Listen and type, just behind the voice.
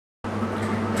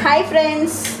Hi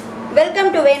friends, welcome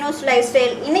to Venu's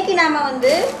lifestyle. இன்னைக்கு நாம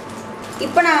வந்து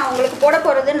இப்போ நான் உங்களுக்கு போட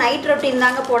போறது நைட் ரொட்டீன்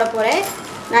தாங்க போட போறேன்.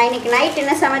 நான் இன்னைக்கு நைட்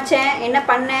என்ன சமைச்சேன், என்ன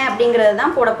பண்ணேன் அப்படிங்கறது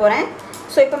தான் போட போறேன்.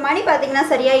 சோ இப்போ மணி பாத்தீங்கன்னா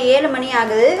சரியா 7 மணி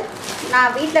ஆகுது.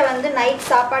 நான் வீட்ல வந்து நைட்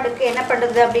சாப்பாடுக்கு என்ன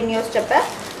பண்றது அப்படினு யோசிச்சப்ப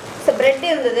பிரெட்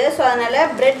இருந்தது. சோ அதனால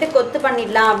பிரெட் கொத்து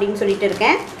பண்ணிடலாம் அப்படினு சொல்லிட்டு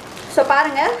இருக்கேன். சோ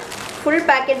பாருங்க, full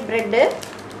packet bread.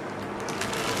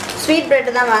 Sweet bread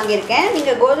தான் வாங்கியிருக்கேன்.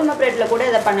 நீங்கள் கோதுமை பிரெட்டில் கூட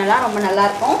இதை பண்ணலாம், ரொம்ப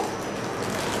நல்லாயிருக்கும்.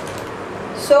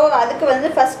 ஸோ அதுக்கு வந்து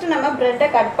ஃபஸ்ட்டு நம்ம பிரெட்டை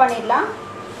கட் பண்ணிடலாம்.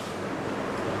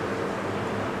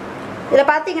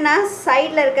 இதில் பார்த்தீங்கன்னா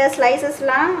சைடில் இருக்க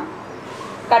ஸ்லைசஸ்லாம்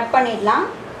கட் பண்ணிடலாம்.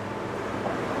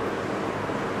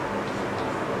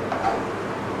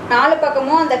 4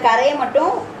 பக்கமும் அந்த கரையை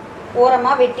மட்டும்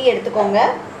ஓரமாக வெட்டி எடுத்துக்கோங்க.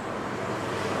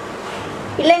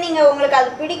 இல்லை நீங்கள் உங்களுக்கு அது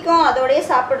பிடிக்கும் அதோடய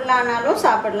சாப்பிடலான்னாலும்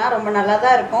சாப்பிடலாம், ரொம்ப நல்லா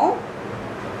தான் இருக்கும்.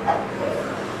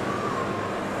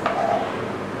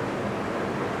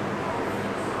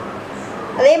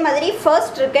 அதே மாதிரி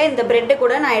ஃபர்ஸ்ட் இருக்க இந்த பிரெட்டு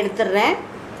கூட நான் எடுத்துடுறேன்.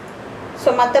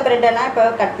 ஸோ மற்ற பிரெட்டெல்லாம் இப்போ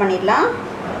கட் பண்ணிடலாம்.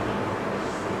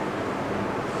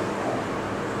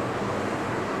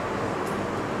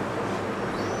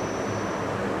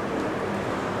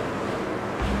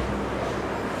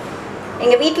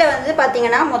 எங்கள் வீட்டில் வந்து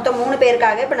பார்த்தீங்கன்னா மொத்தம் 3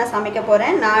 பேருக்காக இப்போ நான் சமைக்க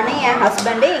போகிறேன். நான், என்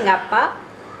ஹஸ்பண்டு, எங்கள் அப்பா.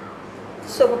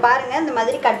 ஸோ இப்போ பாருங்கள், இந்த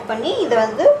மாதிரி கட் பண்ணி இதை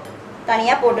வந்து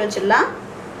தனியாக போட்டு வச்சிடலாம்.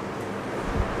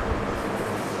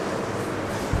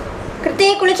 கிருத்தே,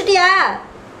 குளிச்சுட்டியா?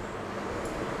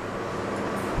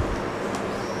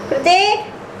 கிருத்தே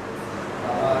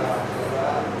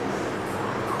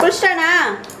குளிச்சிட்டானா?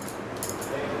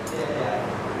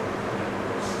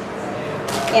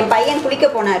 என் பையன் குளிக்க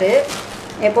போனார்.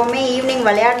 எப்போவுமே ஈவினிங்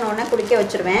விளையாடணுன்னே குளிக்க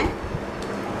வச்சுருவேன்.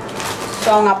 ஸோ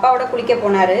அவங்க அப்பாவோட குளிக்க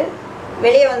போனார்.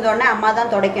 வெளியே வந்தோடனே அம்மா தான்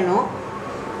துடைக்கணும்.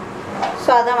 ஸோ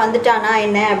அதான் வந்துட்டானா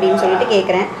என்ன அப்படின்னு சொல்லிட்டு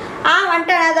கேட்குறேன்.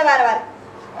 வந்துட்டானா, அதை வர.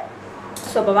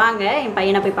 ஸோ இப்போ வாங்க என்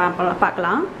பையனை போய்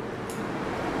பார்க்கலாம்.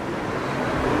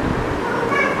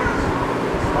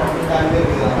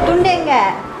 துண்டு எங்க?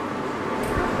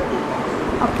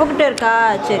 அப்பக்கிட்ட இருக்கா?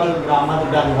 சரி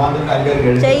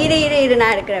சரி, இரு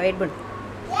நான் எடுக்கிறேன், வெயிட் பண்ணு.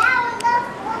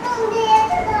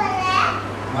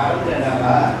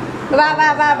 வா வா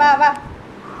வா வா வா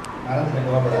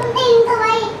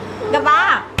இங்க வா.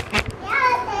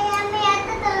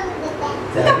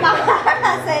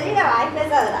 சரி, நான் வாய்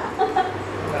பேசாதடா.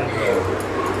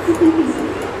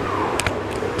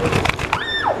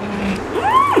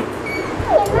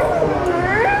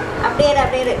 அப்படியே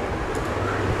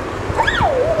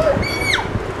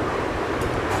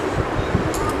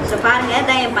பாருங்க,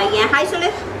 இதான் என் பையன். ஹாய் சொல்லு.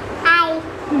 ஹாய்.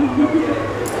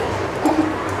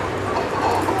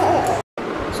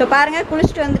 ஸோ பாருங்கள்,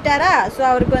 குளிச்சுட்டு வந்துட்டாரா? ஸோ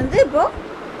அவருக்கு வந்து இப்போது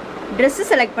ட்ரெஸ்ஸு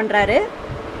செலக்ட் பண்ணுறாரு.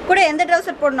 கூட எந்த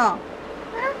ட்ரௌசர் போடணும்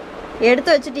எடுத்து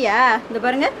வச்சுட்டியா? இந்த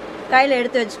பாருங்கள், கையில்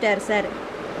எடுத்து வச்சுட்டாரு சார்.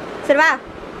 சரி வா.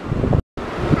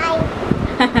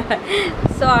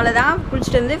 ஸோ அவ்வளோதான்,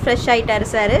 குளிச்சுட்டு வந்து ஃப்ரெஷ் ஆகிட்டாரு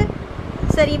சார்.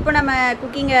 சரி, இப்போ நம்ம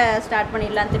குக்கிங்கை ஸ்டார்ட்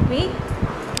பண்ணிடலாம் திருப்பி.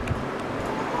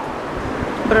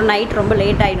 அப்புறம் நைட் ரொம்ப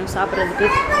லேட் ஆகிடும் சாப்பிட்றதுக்கு.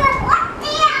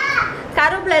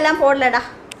 கருவேப்பிலை எல்லாம் போடலடா,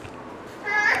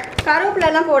 கருவேப்பிலை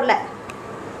எல்லாம் போடல.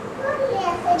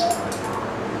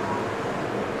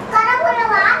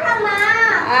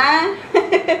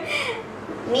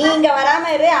 நீ இங்க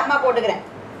வராம இரு, அம்மா போட்டுக்கிறேன்,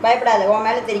 பயப்படாத, உன்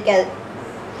மேல தெரிக்காது.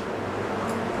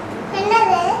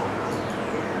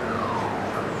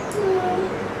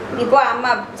 இப்போ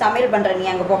அம்மா சமையல் பண்ற, நீ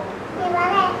அங்க போ.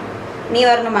 நீ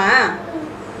வரணுமா?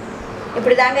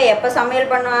 இப்படிதாங்க, எப்போ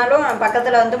சமையல் பண்ணாலும்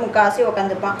பக்கத்தில் வந்து முக்காசி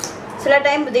உக்காந்துருப்பான். சில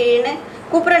டைம் திடீர்னு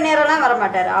கூப்பிட்ற நேரம்லாம் வர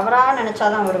மாட்டார், அவராக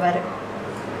நினச்சாதான் வருவார்.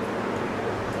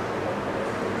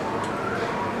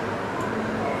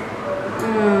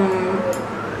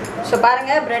 ஸோ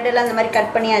பாருங்கள், ப்ரெட்டெல்லாம் இந்த மாதிரி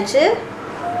கட் பண்ணியாச்சு.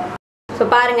 ஸோ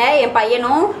பாருங்கள், என்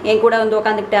பையனும் என் கூட வந்து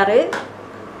உக்காந்துக்கிட்டாரு.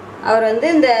 அவர் வந்து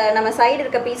இந்த நம்ம சைடு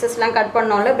இருக்க பீசஸ்லாம் கட்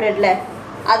பண்ணோம்ல ப்ரெட்டில்,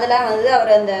 அதெல்லாம் வந்து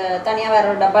அவர் அந்த தனியாக வேறு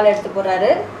ஒரு டப்பாவில் எடுத்து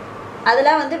போடுறாரு.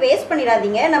 அதெல்லாம் வந்து வேஸ்ட்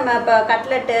பண்ணிடாதீங்க. நம்ம இப்போ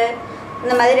கட்லெட்டு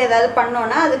இந்த மாதிரி ஏதாவது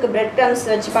பண்ணோன்னா அதுக்கு பிரெட் க்ரம்ஸ்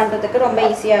வச்சு பண்ணுறதுக்கு ரொம்ப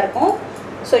ஈஸியாக இருக்கும்.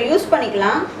 ஸோ யூஸ்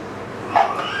பண்ணிக்கலாம்,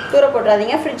 தூர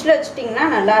போட்டுறாதீங்க, ஃப்ரிட்ஜில் வச்சுட்டிங்கன்னா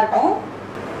நல்லாயிருக்கும்.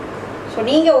 ஸோ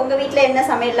நீங்கள் உங்கள் வீட்டில் என்ன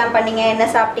சமையல்லாம் பண்ணீங்க, என்ன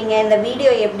சாப்பிட்டீங்க, இந்த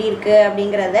வீடியோ எப்படி இருக்குது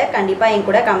அப்படிங்கிறத கண்டிப்பாக என்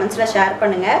கூட கமெண்ட்ஸில் ஷேர்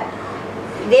பண்ணுங்கள்.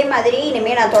 இதே மாதிரி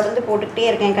இனிமேல் நான் தொடர்ந்து போட்டுக்கிட்டே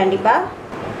இருக்கேன் கண்டிப்பாக.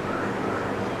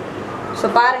 ஸோ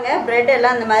பாருங்கள், ப்ரெட்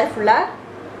எல்லாம் இந்த மாதிரி ஃபுல்லாக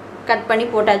கட் பண்ணி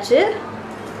போட்டாச்சு.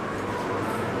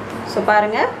 ஸோ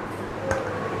பாருங்கள்,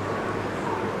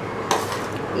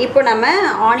 இப்போ நம்ம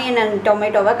ஆனியன் அண்ட்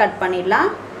டொமேட்டோவை கட் பண்ணிடலாம்.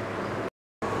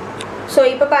 ஸோ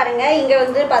இப்போ பாருங்கள், இங்கே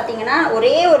வந்து பார்த்தீங்கன்னா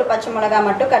ஒரே ஒரு பச்சை மிளகா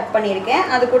மட்டும் கட் பண்ணியிருக்கேன்.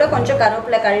 அது கூட கொஞ்சம்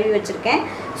கருவேப்பிலை கழுவி வச்சுருக்கேன்.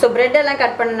 ஸோ ப்ரெட்டெல்லாம்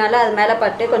கட் பண்ணனால அது மேலே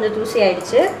பட்டு கொஞ்சம் தூசி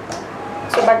ஆயிடுச்சு.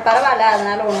 ஸோ பட் பரவாயில்ல,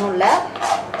 அதனால் ஒன்றும் இல்லை.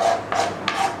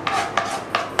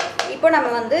 இப்போ நம்ம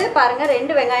வந்து பாருங்கள்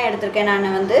 2 வெங்காயம் எடுத்திருக்கேன்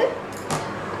நான் வந்து.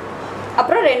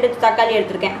 அப்புறம் 2 தக்காளி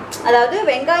எடுத்திருக்கேன். அதாவது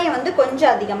வெங்காயம் வந்து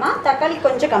கொஞ்சம் அதிகமாக, தக்காளி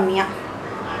கொஞ்சம் கம்மியாக.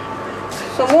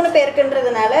 ஸோ 3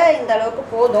 பேருக்குன்றதுனால இந்த அளவுக்கு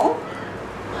போதும்.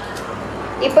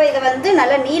 இப்போ இதை வந்து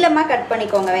நல்லா நீளமாக கட்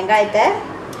பண்ணிக்கோங்க வெங்காயத்தை.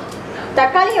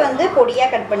 தக்காளியை வந்து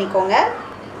பொடியாக கட் பண்ணிக்கோங்க.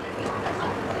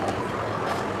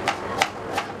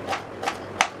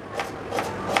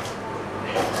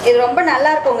 இது ரொம்ப நல்லா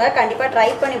இருக்குங்க, கண்டிப்பாக ட்ரை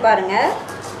பண்ணி பாருங்கள்.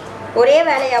 ஒரே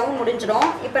வேலையாகவும் முடிஞ்சிடும்.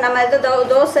 இப்போ நம்ம எது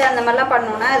தோசை அந்த மாதிரிலாம்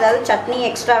பண்ணோன்னா ஏதாவது சட்னி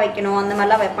எக்ஸ்ட்ரா வைக்கணும், அந்த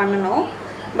மாதிரிலாம் பண்ணணும்.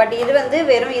 பட் இது வந்து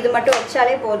வெறும் இது மட்டும்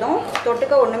வச்சாலே போதும்,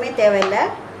 தொட்டுக்க ஒன்றுமே தேவையில்லை,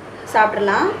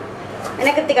 சாப்பிடலாம்.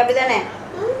 என்ன கிருத்திக், அப்படி தானே?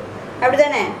 அப்படி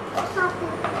தானே?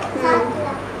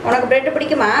 உனக்கு ப்ரெட்டு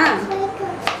பிடிக்குமா?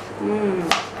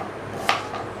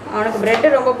 அவனுக்கு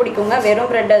ப்ரெட்டு ரொம்ப பிடிக்குங்க,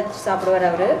 வெறும் ப்ரெட்டை வச்சு சாப்பிடுவார்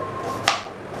அவர்.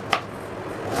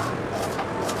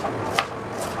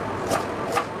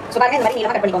 ஸோ பாருங்க, இந்த மாதிரி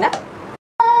நீளமாக கட் பண்ணிக்கோங்க.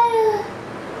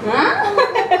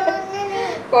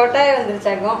 கொட்டாய்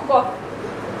வந்துருச்சாக்கும். போ.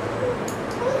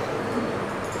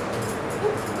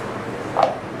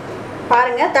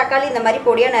 பாருங்க, தக்காளி இந்த மாதிரி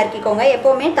பொடியாக நறுக்கிக்கோங்க.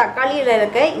 எப்போவுமே தக்காளியில்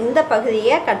இருக்க இந்த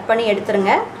பகுதியை கட் பண்ணி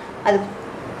எடுத்துருங்க. அது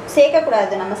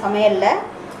சேர்க்கக்கூடாது நம்ம சமையலில்.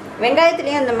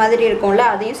 வெங்காயத்துலேயும் இந்த மாதிரி இருக்கும்ல,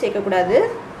 அதையும் சேர்க்கக்கூடாது.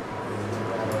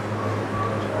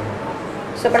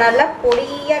 ஸோ இப்போ நல்லா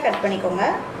பொடியாக கட் பண்ணிக்கோங்க.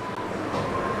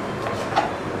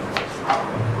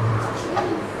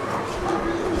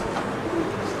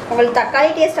 உங்களுக்கு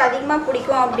தக்காளி டேஸ்ட் அதிகமாக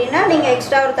பிடிக்கும் அப்படின்னா நீங்கள்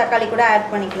எக்ஸ்ட்ரா ஒரு தக்காளி கூட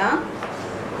ஆட் பண்ணிக்கலாம்.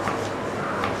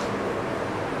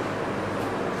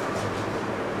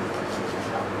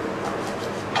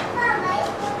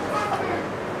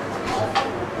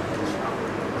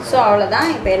 ஸோ அவ்வளோதான்,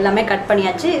 இப்போ எல்லாமே கட்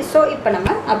பண்ணியாச்சு. ஸோ இப்போ நம்ம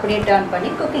அப்படியே டர்ன் பண்ணி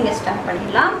குக்கிங்கை ஸ்டார்ட்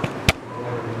பண்ணிடலாம்.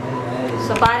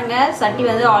 ஸோ பாருங்கள், சட்டி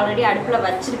வந்து ஆல்ரெடி அடுப்பில்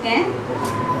வச்சுருக்கேன்.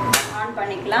 ஆன்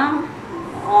பண்ணிக்கலாம்.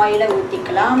 ஆயிலை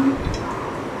ஊற்றிக்கலாம்.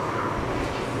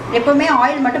 எப்போவுமே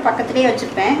ஆயில் மட்டும் பக்கத்துலேயே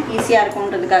வச்சுருப்பேன், ஈஸியாக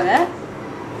இருக்கும்ன்றதுக்காக.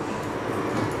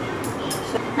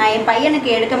 நான் என் பையனுக்கு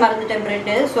எடுக்க மறந்துட்டேன்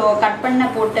ப்ரெட்டு. ஸோ கட் பண்ண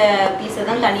போட்ட பீஸை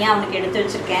தான் தனியாக அவனுக்கு எடுத்து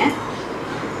வச்சுருக்கேன்,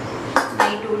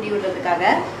 நைட்டு ஊட்டி விடுறதுக்காக.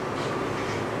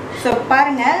 ஸோ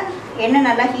பாருங்கள், எண்ணெய்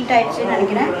நல்லா ஹீட் ஆகிடுச்சின்னு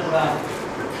நினைக்கிறேன்.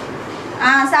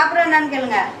 சாப்பிட்றேன்னு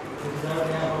கேளுங்க.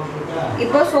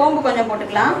 இப்போ சோம்பு கொஞ்சம்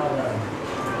போட்டுக்கலாம்.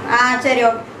 சரி,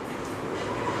 ஓகே.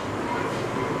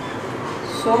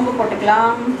 சோம்பு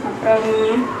போட்டுக்கலாம்.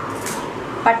 அப்புறம்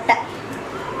பட்டை,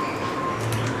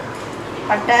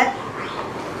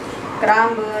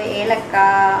 கிராம்பு,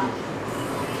 ஏலக்காய்.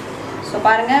 ஸோ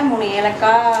பாருங்கள், 3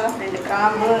 ஏலக்காய், 2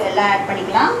 கிராம்பு எல்லாம் ஆட்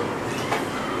பண்ணிக்கலாம்.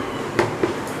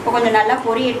 இப்போ கொஞ்சம் நல்லா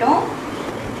பொரியட்டும்.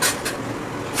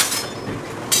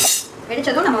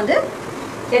 வெடிச்சதும் நம்ம வந்து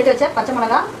எடுத்து வச்ச பச்சை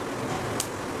மிளகா,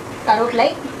 கருவேப்பிலை,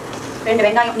 2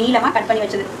 வெங்காயம் நீளமாக கட் பண்ணி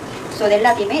வச்சது. ஸோ இது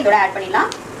எல்லாத்தையுமே இதோட ஆட்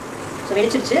பண்ணிடலாம். ஸோ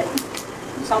வெடிச்சிருச்சு.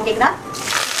 சவுண்ட் கேட்குதா?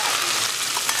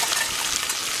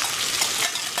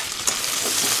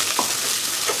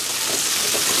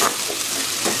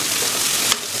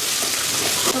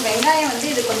 ஸோ வெங்காயம் வந்து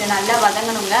இது கொஞ்சம் நல்லா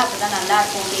வதங்கணுங்க, அப்போ தான்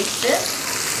நல்லாயிருக்கும் டேஸ்ட்டு.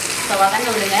 ஸோ வதங்க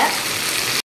விடுங்க.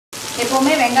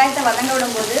 எப்போவுமே வெங்காயத்தை வதங்க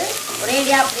விடும்போது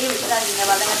ஒரேடியாக அப்படியே விட்டுறாதீங்க,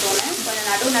 வதங்கட்டோன்னு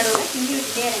கொஞ்சம் நடுவில் கிண்டி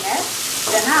விட்டுட்டே இருங்க.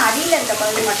 இல்லைன்னா அடியில் இருக்க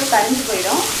பகுதி மட்டும் கரிஞ்சு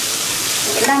போயிடும்.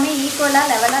 எல்லாமே ஈக்குவலாக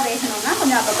லெவலாக வேகணும்னா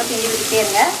கொஞ்சம் அப்பப்போ கிண்டி விட்டுட்டே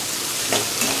இருங்க.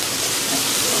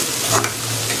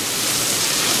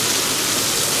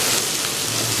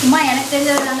 சும்மா எனக்கு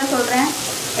தெரிஞ்சது தாங்க சொல்கிறேன்,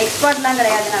 எக்ஸ்பர்ட்லாம்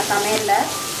கிடையாது நான் சமையலில்.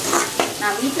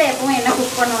 நான் வீட்டில் எப்பவும் என்ன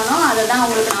குக் பண்ணுவேனோ அதை தான்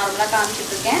உங்களுக்கு நார்மலாக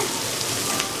காமிச்சிட்ருக்கேன்.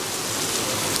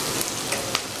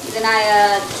 இது நான்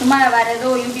சும்மா வேறு ஏதோ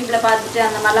யூடியூப்பில் பார்த்துட்டு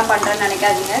அந்த மாதிரிலாம் பண்ணுறேன்னு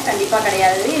நினைக்காதீங்க, கண்டிப்பாக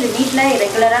கிடையாது. இது வீட்டில்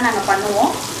ரெகுலராக நாங்கள்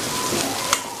பண்ணுவோம்.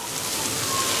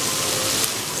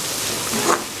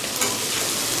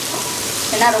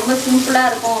 ஏன்னா ரொம்ப சிம்பிளாக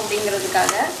இருக்கும்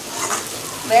அப்படிங்கிறதுக்காக.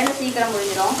 வேலை சீக்கிரம்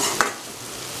முடிஞ்சிடும்.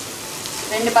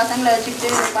 2 பசங்களை வச்சுக்கிட்டு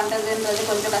பண்ணுறதுன்றது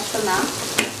கொஞ்சம் கஷ்டம்தான்,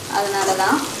 அதனால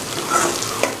தான்.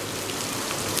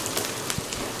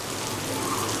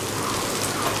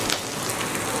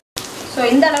 ஸோ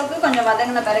இந்த அளவுக்கு கொஞ்சம்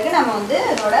வதங்கின பிறகு நம்ம வந்து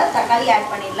இதோட தக்காளி ஆட்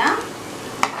பண்ணிடலாம்.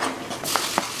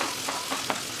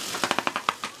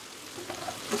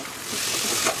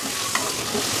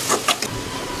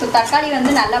 ஸோ தக்காளி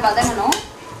வந்து நல்லா வதங்கணும்.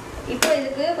 இப்போ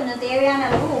இதுக்கு கொஞ்சம் தேவையான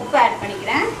அளவு உப்பு ஆட்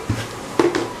பண்ணிக்கிறேன்.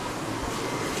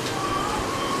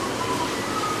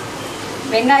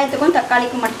 வெங்காயத்துக்கும்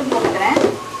தக்காளிக்கும் மட்டும் போட்டுக்கிறேன்.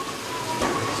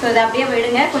 ஸோ ஸோ இதை அப்படியே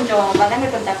விடுங்க, கொஞ்சம்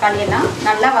வதங்கட்டும். தக்காளி எல்லாம்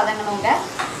நல்லா வதங்கணுங்க.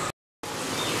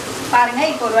 பாருங்கள்,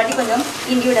 இப்போ ஒரு வாட்டி கொஞ்சம்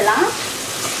கிண்டி விடலாம்.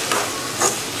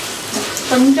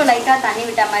 கொஞ்சம் லைட்டாக தண்ணி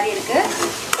விட்ட மாதிரி இருக்குது.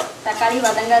 தக்காளி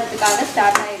வதங்கிறதுக்காக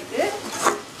ஸ்டார்ட் ஆகிருக்கு.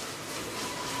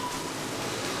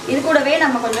 இது கூடவே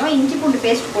நம்ம கொஞ்சம் இஞ்சி பூண்டு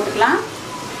பேஸ்ட் போட்டுக்கலாம்.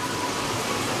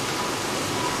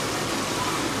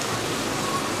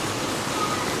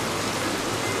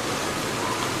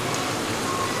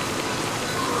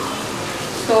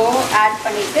 ஸோ ஆட்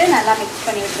பண்ணிவிட்டு நல்லா மிக்ஸ்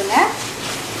பண்ணி விட்டுருங்க.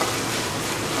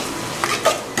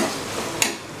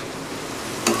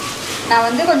 நான்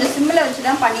வந்து கொஞ்சம் சிம்மில் வச்சு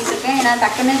தான் பண்ணிட்டுருக்கேன், ஏன்னா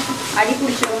டக்குன்னு அடி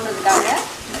பிடிச்சிடும்ன்றதுக்காக.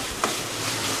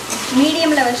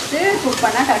 மீடியமில் வச்சுட்டு குக்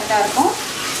பண்ணால் கரெக்டாக இருக்கும்.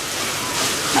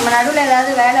 நம்ம நடுவில்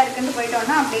ஏதாவது வேலை இருக்குன்னு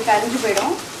போயிட்டோம்னா அப்படியே கரிஞ்சு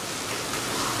போயிடும்.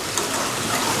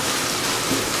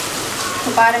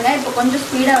 இப்போ பாருங்கள், இப்போ கொஞ்சம்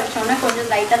ஸ்பீடாக வச்சோன்னா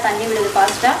கொஞ்சம் லைட்டாக தண்ணி விடுது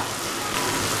ஃபாஸ்ட்டாக.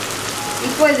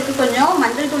 இப்போ இதுக்கு கொஞ்சம்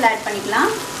மஞ்சள் தூள் ஆட்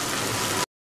பண்ணிக்கலாம்.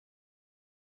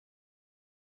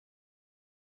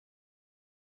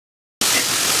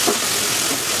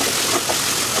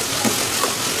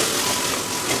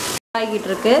 ஆகிட்டு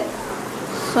இருக்கு.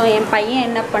 ஸோ என் பையன்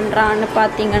என்ன பண்ணுறான்னு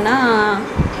பார்த்தீங்கன்னா,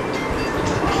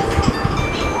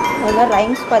 அதான்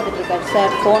ரைம்ஸ் பார்த்துட்டு இருக்காரு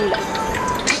சார் ஃபோனில்.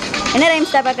 என்ன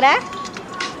ரைம்ஸ் தான் பார்க்குற?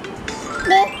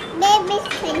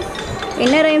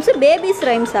 என்ன ரைம்ஸு? பேபிஸ்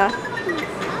ரைம்ஸா?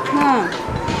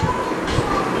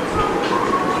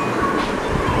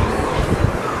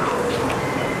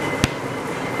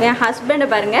 என் ஹஸ்பண்டை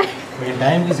பாருங்க,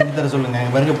 டைம்க்கு செஞ்சு தர சொல்லுங்க.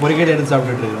 பாருங்க, பொரிக்கடை எடுத்து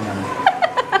சாப்பிட்டுட்டு இருக்கேன்.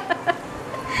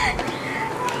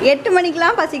 8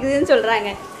 மணிக்கெலாம் பசிக்குதுன்னு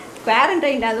சொல்கிறாங்க.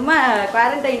 குவாரண்டைன், அதுமா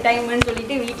குவாரண்டைன் டைம்னு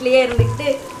சொல்லிட்டு வீட்லேயே இருந்துக்கிட்டு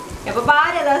எப்போ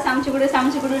பாரு ஏதாவது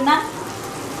சமைச்சு கொடுன்னா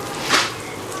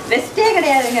ரெஸ்ட்டே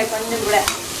கிடையாதுங்க கொஞ்சம் கூட.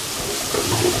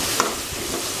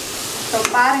 ஸோ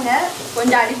பாருங்கள்,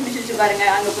 கொஞ்சம் அடி பிடிச்சிருச்சு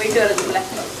பாருங்கள் அங்கே போயிட்டு வரதுக்குள்ள.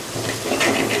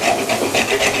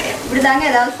 இப்படி தாங்க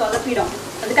ஏதாவது சொதப்பிடும்.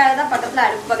 அதுக்காக தான் பக்கத்தில்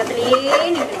அடுப்பு பக்கத்துலேயே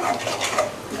நிற்கணும்.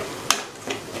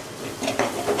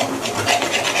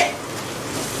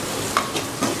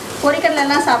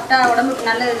 பொரிக்கடலாம் சாப்பிட்டா உடம்புக்கு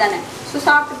நல்லது தானே. ஸோ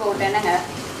சாப்பிட்டு போகட்டும், என்னங்க.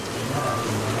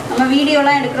 நம்ம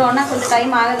வீடியோலாம் எடுக்கிறோன்னா கொஞ்சம்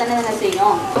டைம் ஆக தானே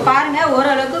செய்யும். இப்போ பாருங்கள்,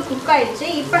 ஓரளவுக்கு குக் ஆகிடுச்சு.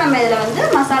 இப்போ நம்ம இதில் வந்து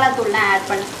மசாலா தூள்லாம்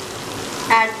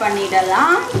ஆட்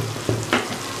பண்ணிடலாம்.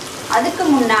 அதுக்கு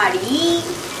முன்னாடி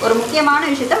ஒரு முக்கியமான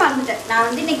விஷயத்த மறந்துட்டேன். நான்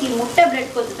வந்து இன்றைக்கி முட்டை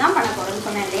பிரெட் கொத்து தான் பண்ண போகிறேன்னு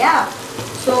சொன்னேன் இல்லையா?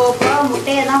 ஸோ இப்போ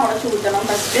முட்டையை தான் உடச்சி ஊற்றணும்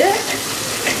ஃபஸ்ட்டு.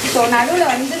 ஸோ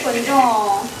நடுவில் வந்து கொஞ்சம்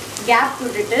கேப்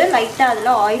விட்டுட்டு லைட்டாக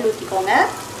அதில் ஆயில் ஊற்றிக்கோங்க.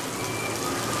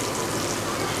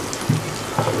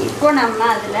 இப்போ நம்ம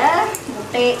அதில்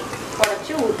முட்டையை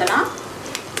உடச்சி ஊற்றலாம்.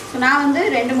 ஸோ நான் வந்து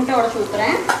 2 முட்டை உடச்சி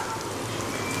ஊற்றுறேன்.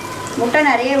 முட்டை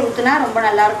நிறைய ஊற்றுனா ரொம்ப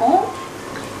நல்லாயிருக்கும்.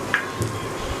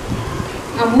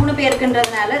 நான் 3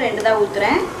 பேருக்குன்றதுனால 2 தான்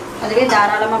ஊற்றுறேன். அதுவே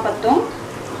தாராளமாக பற்றும்.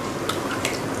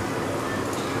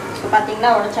 ஸோ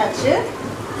பார்த்தீங்களா, உடச்சாச்சு.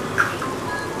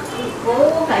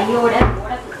 இப்போது கையோட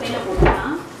குப்பையில்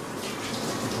போட்டுக்கலாம்.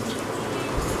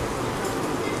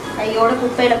 கையோட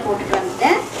குப்பையில் போட்டுட்டு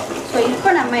வந்துட்டேன். ஸோ இப்போ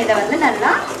நம்ம இதை வந்து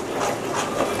நல்லா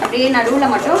அப்படியே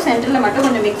நடுவில் மட்டும் சென்டரில் மட்டும்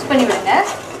கொஞ்சம் மிக்ஸ் பண்ணி விடுங்க.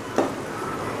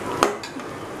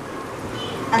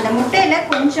 அந்த முட்டையில்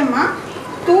கொஞ்சமாக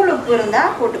தூள் உப்பு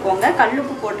இருந்தால் போட்டுக்கோங்க, கல்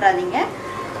உப்பு போட்டுறாதீங்க,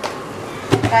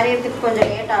 கரையிறதுக்கு கொஞ்சம்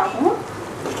லேட் ஆகும்.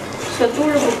 ஸோ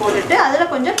தூள் உப்பு போட்டுட்டு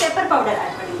அதில் கொஞ்சம் பெப்பர் பவுடர்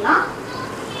ஆட் பண்ணிக்கலாம்.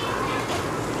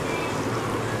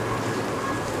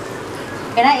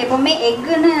 ஏன்னா எப்போவுமே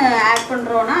எக்குன்னு ஆட்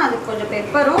பண்ணுறோன்னா அதுக்கு கொஞ்சம்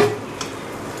பெப்பரும்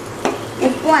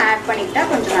உப்பும் ஆட்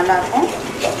பண்ணிக்கிட்டால் கொஞ்சம் நல்லாயிருக்கும்.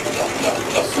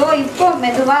 ஸோ இப்போ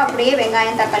மெதுவாக அப்படியே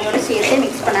வெங்காயம் தக்காளியோடு சேர்த்து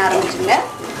மிக்ஸ் பண்ண ஆரம்பிச்சுங்க.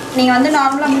 நீங்கள் வந்து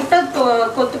நார்மலாக முட்டை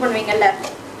கொத்து பண்ணுவீங்கள்ல,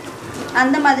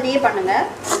 அந்த மாதிரியே பண்ணுங்கள்.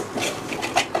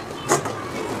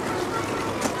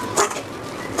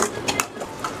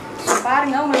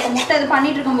 பாருங்கள், உங்களுக்கு முட்டை இது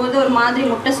பண்ணிகிட்டு இருக்கும்போது ஒரு மாதிரி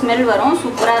முட்டை ஸ்மெல் வரும்,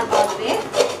 சூப்பராக இருக்கும். அதுவே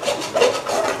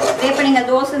இப்போ நீங்கள்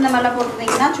தோசை இந்த மாதிரிலாம்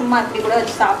போட்டுருந்தீங்கன்னா சும்மா இப்படி கூட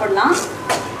வச்சு சாப்பிட்லாம்.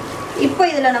 இப்போ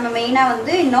இதில் நம்ம மெயினாக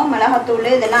வந்து இன்னும் மிளகாத்தூள்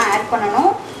இதெல்லாம் ஆட்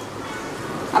பண்ணணும்.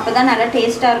 அப்போ தான் நல்லா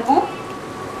டேஸ்ட்டாக இருக்கும்.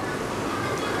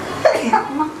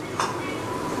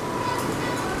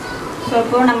 ஸோ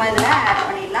இப்போ நம்ம இதில் ஆட்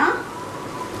பண்ணிடலாம்.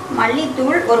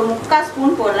 மல்லித்தூள் ஒரு 3/4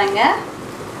 ஸ்பூன் போடுறேங்க.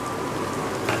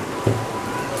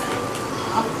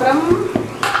 அப்புறம்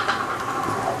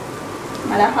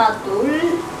மிளகாத்தூள்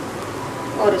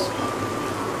 1 ஸ்பூன்.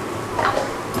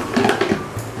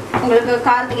 உங்களுக்கு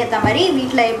காரத்துக்கு ஏற்ற மாதிரி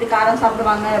வீட்டில் எப்படி காரம்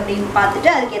சாப்பிடுவாங்க அப்படின்னு பார்த்துட்டு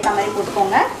அதுக்கேற்ற மாதிரி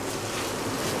போட்டுக்கோங்க.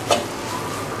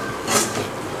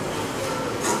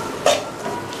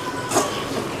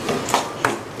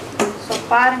 ஸோ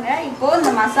பாருங்கள், இப்போது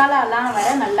இந்த மசாலாலாம் வர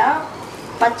நல்லா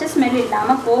பச்சை ஸ்மெல்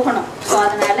இல்லாமல் போகணும். ஸோ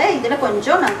அதனால் இதில்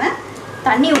கொஞ்சம் நம்ம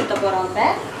தண்ணி ஊற்ற போகிறோம். இப்போ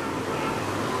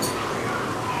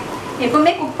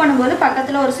எப்பவுமே குக் பண்ணும்போது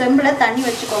பக்கத்தில் ஒரு செம்பில் தண்ணி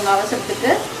வச்சுக்கோங்க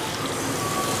அவசரத்துக்கு.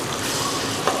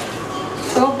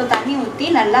 ஸோ இப்போ தண்ணி ஊற்றி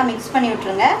நல்லா மிக்ஸ் பண்ணி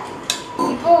விட்டுருங்க.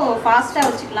 இப்போது ஃபாஸ்ட்டாக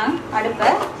வச்சுக்கலாம் அடுப்பை.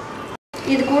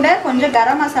 இது கூட கொஞ்சம்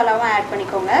கரம் மசாலாவும் ஆட்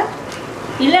பண்ணிக்கோங்க.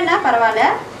 இல்லைன்னா பரவாயில்ல,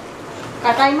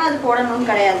 கட்டாயமாக அது போடணும்னு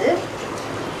கிடையாது.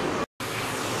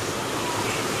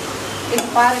 இப்போ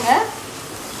பாருங்கள்,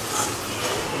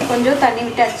 கொஞ்சம் தண்ணி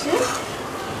விட்டாச்சு.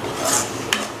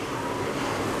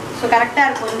 ஸோ கரெக்டாக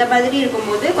இருக்கும். இந்த மாதிரி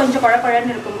இருக்கும்போது கொஞ்சம்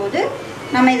குழன்னு இருக்கும்போது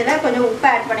நம்ம இதில் கொஞ்சம் உப்பு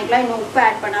ஆட் பண்ணிக்கலாம். இன்னும் உப்பு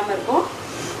ஆட் பண்ணாமல் இருக்கும்.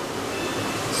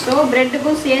 ஸோ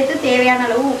ப்ரெட்டுக்கும் சேர்த்து தேவையான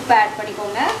அளவு உப்பு ஆட்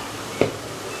பண்ணிக்கோங்க.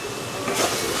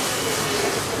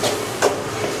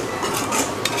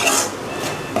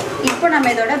 இப்போ நம்ம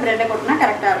இதோட ப்ரெட்டை கொட்டினா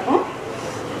கரெக்டாக இருக்கும்.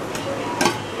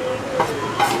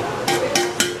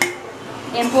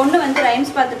 என் பொண்ணு வந்து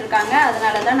ரைம்ஸ் பார்த்துட்டு இருக்காங்க,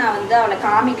 அதனால தான் நான் வந்து அவளை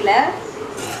காமிக்கல.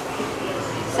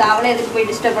 ஸோ அவளை எதுக்கு போய்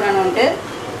டிஸ்டர்ப் பண்ணணுன்ட்டு.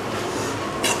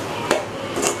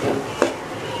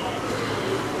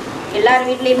 எல்லார்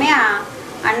வீட்லேயுமே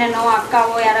அண்ணனோ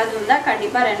அக்காவோ யாராவது இருந்தால்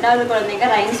கண்டிப்பாக 2வது குழந்தைங்க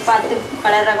ரைம்ஸ் பார்த்து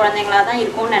வளர்கிற குழந்தைங்களாக தான்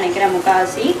இருக்கும்னு நினைக்கிறேன்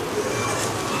முக்கால்வாசி.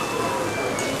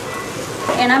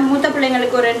 ஏன்னா மூத்த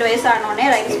பிள்ளைங்களுக்கு ஒரு 2 வயசு ஆனோடனே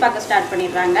ரைம்ஸ் பார்க்க ஸ்டார்ட்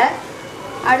பண்ணிடுறாங்க.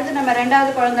 அடுத்து நம்ம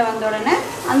 2வது குழந்தை வந்த உடனே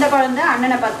அந்த குழந்தை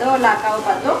அண்ணனை பார்த்தோ இல்லை அக்காவை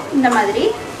பார்த்தோ இந்த மாதிரி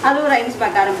அதுவும் ரைம்ஸ்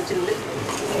பார்க்க ஆரம்பிச்சிருது.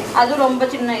 அதுவும் ரொம்ப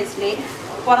சின்ன வயசுலேயே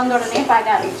பிறந்த உடனே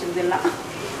பார்க்க ஆரம்பிச்சிருது எல்லாம்.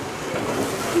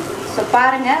 ஸோ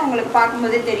பாருங்கள், உங்களுக்கு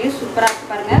பார்க்கும்போதே தெரியும், சூப்பராக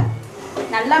இருக்கு பாருங்கள்.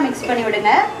 நல்லா மிக்ஸ் பண்ணி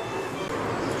விடுங்க.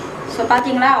 ஸோ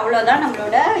பார்த்தீங்களா, அவ்வளோதான்,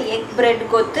 நம்மளோட எக் பிரெட்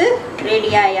கொத்து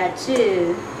ரெடி ஆயாச்சு.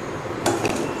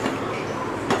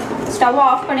 ஸ்டவ்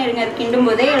ஆஃப் பண்ணிடுங்க கிண்டும்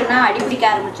போதே, இல்லைன்னா அடிப்பிடிக்க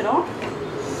ஆரம்பிச்சிடும்.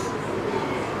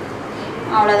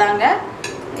 அவ்வளோதாங்க.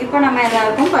 இப்போ நம்ம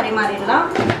எல்லாருக்கும் பரிமாறிடலாம்.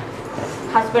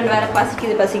 ஹஸ்பண்ட் வேறு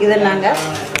பசிக்குதுன்னாங்க.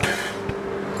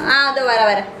 அது வர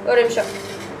ஒரு நிமிஷம்.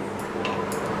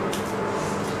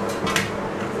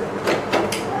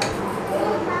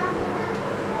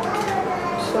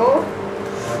 ஸோ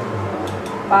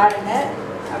பாருங்க,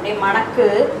 அப்படியே மணக்கு.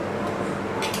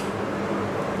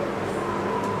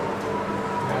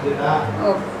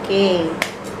 ஓகே.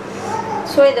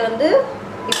 ஸோ இதை வந்து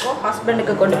இப்போ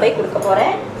ஹஸ்பண்டுக்கு கொண்டு போய் கொடுக்க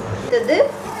போகிறேன். இது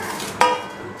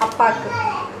அப்பாவுக்கு.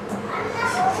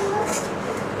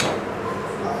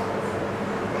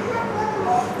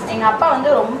 எங்கள் அப்பா வந்து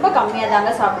ரொம்ப கம்மியாக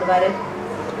தாங்க சாப்பிடுவார்.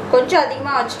 கொஞ்சம்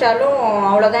அதிகமாக வச்சிட்டாலும்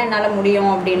அவ்வளோதான் என்னால் முடியும்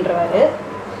அப்படின்றவாரு.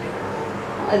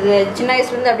 அது சின்ன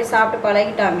வயசுலேருந்து அப்படி சாப்பிட்டு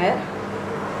பழகிட்டாங்க.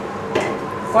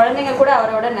 குழந்தைங்க கூட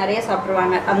அவரோட நிறைய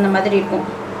சாப்பிடுவாங்க, அந்த மாதிரி இருக்கும்.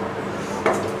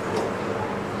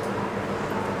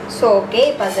 ஸோ ஓகே,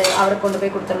 இப்போ அது அவருக்கு கொண்டு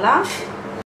போய் கொடுத்துடலாம்.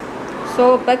 ஸோ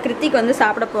இப்போ கிருத்திக் வந்து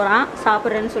சாப்பிட போகிறான்,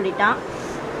 சாப்பிட்றேன்னு சொல்லிட்டான்.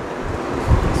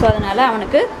 ஸோ அதனால்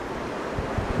அவனுக்கு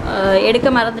எடுக்க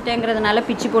மறந்துட்டேங்கிறதுனால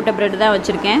பிச்சு போட்ட ப்ரெட் தான்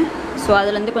வச்சுருக்கேன். ஸோ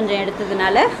அதுலேருந்து கொஞ்சம்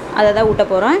எடுத்ததுனால அதை தான் ஊட்ட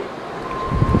போகிறோம்.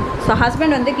 ஸோ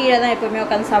ஹஸ்பண்ட் வந்து கீழே தான் எப்போவுமே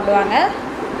உட்காந்து சாப்பிடுவாங்க.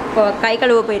 இப்போ கை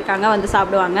கழுவ போயிருக்காங்க, வந்து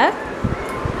சாப்பிடுவாங்க.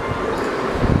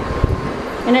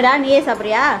 என்னடா நீயே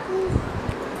சாப்பிட்றியா?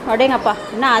 அடேங்கப்பா,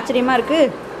 என்ன ஆச்சரியமாக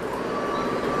இருக்குது.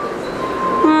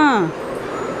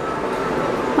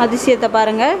 அதிசயத்தை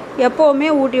பாருங்கள். எப்போவுமே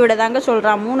ஊட்டி விட தாங்க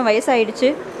சொல்கிறான். 3 வயசு ஆயிடுச்சு,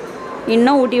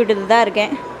 இன்னும் ஊட்டி விட்டுட்டு தான்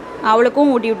இருக்கேன்.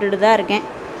 அவளுக்கும் ஊட்டி விட்டுட்டு தான் இருக்கேன்.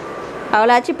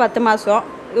 அவளாச்சு 10 மாதம்,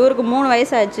 இவருக்கு 3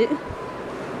 வயசாச்சு.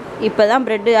 இப்போ தான்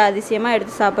ப்ரெட்டு அதிசயமாக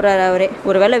எடுத்து சாப்பிட்றாரு அவரே.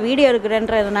 ஒரு வேளை வீடியோ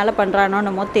எடுக்கிறேன்றதுனால பண்ணுறானோ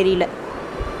என்னமோ தெரியல.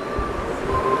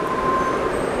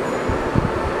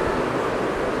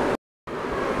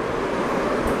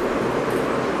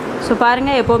 ஸோ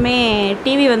பாருங்கள், எப்போவுமே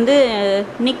டிவி வந்து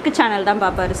நிக்கு சேனல் தான்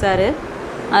பார்ப்பார் சார்.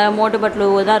 மோட்டு பட்லு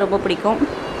தான் ரொம்ப பிடிக்கும்.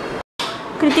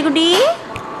 கிருத்திக்குட்டி,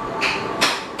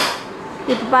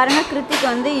 இப்போ பாருங்கள், கிருத்திக்கு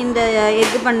வந்து இந்த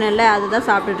எக்கு பண்ணல அதுதான்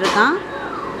சாப்பிட்டுட்ருக்கான்.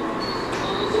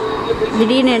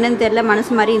 திடீர்னு என்னன்னு தெரில,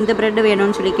 மனசு மாதிரி இந்த ப்ரெட்டு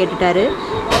வேணும்னு சொல்லி கேட்டுட்டாரு.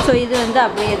 ஸோ இது வந்து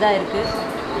அப்படியே தான் இருக்குது.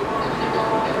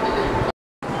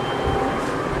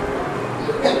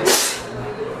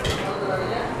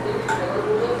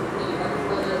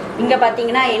 இங்கே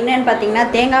பார்த்தீங்கன்னா என்னன்னு பார்த்தீங்கன்னா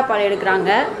தேங்காய் பால்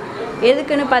எடுக்கிறாங்க.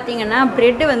 எதுக்குன்னு பார்த்தீங்கன்னா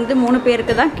ப்ரெட்டு வந்து 3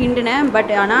 பேருக்கு தான் கிண்டினேன்.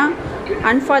 பட் ஆனால்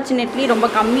அன்ஃபார்ச்சுனேட்லி ரொம்ப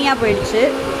கம்மியாக போயிடுச்சு,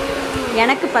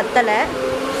 எனக்கு பத்தலை.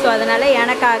 ஸோ அதனால்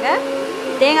எனக்காக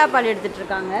தேங்காய் பால்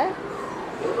எடுத்துகிட்ருக்காங்க.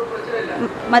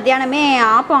 மத்தியானமே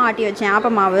ஆப்பம் ஆட்டி வச்சேன், ஆப்ப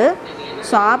மாவு.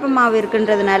 ஸோ ஆப்ப மாவு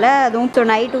இருக்குன்றதுனால அதுவும்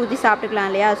நைட்டு ஊற்றி சாப்பிட்டுக்கலாம்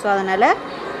இல்லையா. ஸோ அதனால்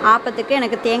ஆப்பத்துக்கு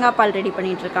எனக்கு தேங்காய் பால் ரெடி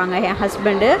பண்ணிகிட்ருக்காங்க என்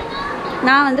ஹஸ்பண்டு.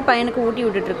 நான் வந்து பையனுக்கு ஊட்டி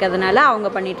விட்டுட்ருக்கிறதுனால அவங்க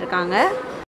பண்ணிகிட்ருக்காங்க.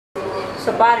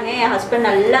 ஸோ பாருங்கள், என் ஹஸ்பண்ட்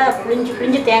நல்லா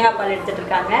புளிஞ்சு தேங்காய் பால்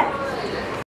எடுத்துகிட்ருக்காங்க.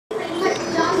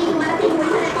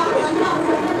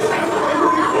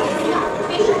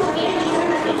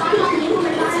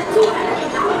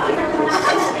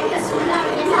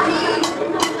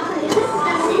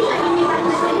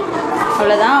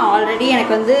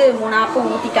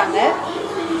 வச்சுட்டாங்க.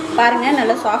 பாருங்கள்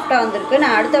நல்லா சாஃப்டாக வந்திருக்கு.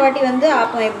 நான் அடுத்த வாட்டி வந்து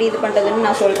ஆப்பம் எப்படி இது பண்ணுறதுன்னு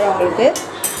நான் சொல்கிறேன் உங்களுக்கு.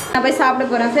 நான் போய் சாப்பிட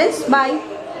போகிறேன் ஃப்ரெண்ட்ஸ். பாய்.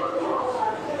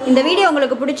 இந்த வீடியோ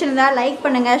உங்களுக்கு பிடிச்சிருந்தா லைக்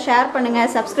பண்ணுங்கள், ஷேர் பண்ணுங்கள்,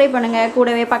 சப்ஸ்கிரைப் பண்ணுங்கள்.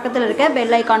 கூடவே பக்கத்தில் இருக்க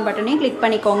பெல் ஐக்கான் பட்டனையும் கிளிக்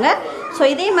பண்ணிக்கோங்க. ஸோ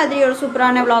இதே மாதிரி ஒரு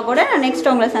சூப்பரான vlog-ஓட நான்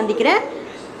நெக்ஸ்ட் உங்களை சந்திக்கிறேன்.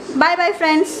 பாய் பாய்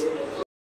ஃப்ரெண்ட்ஸ்.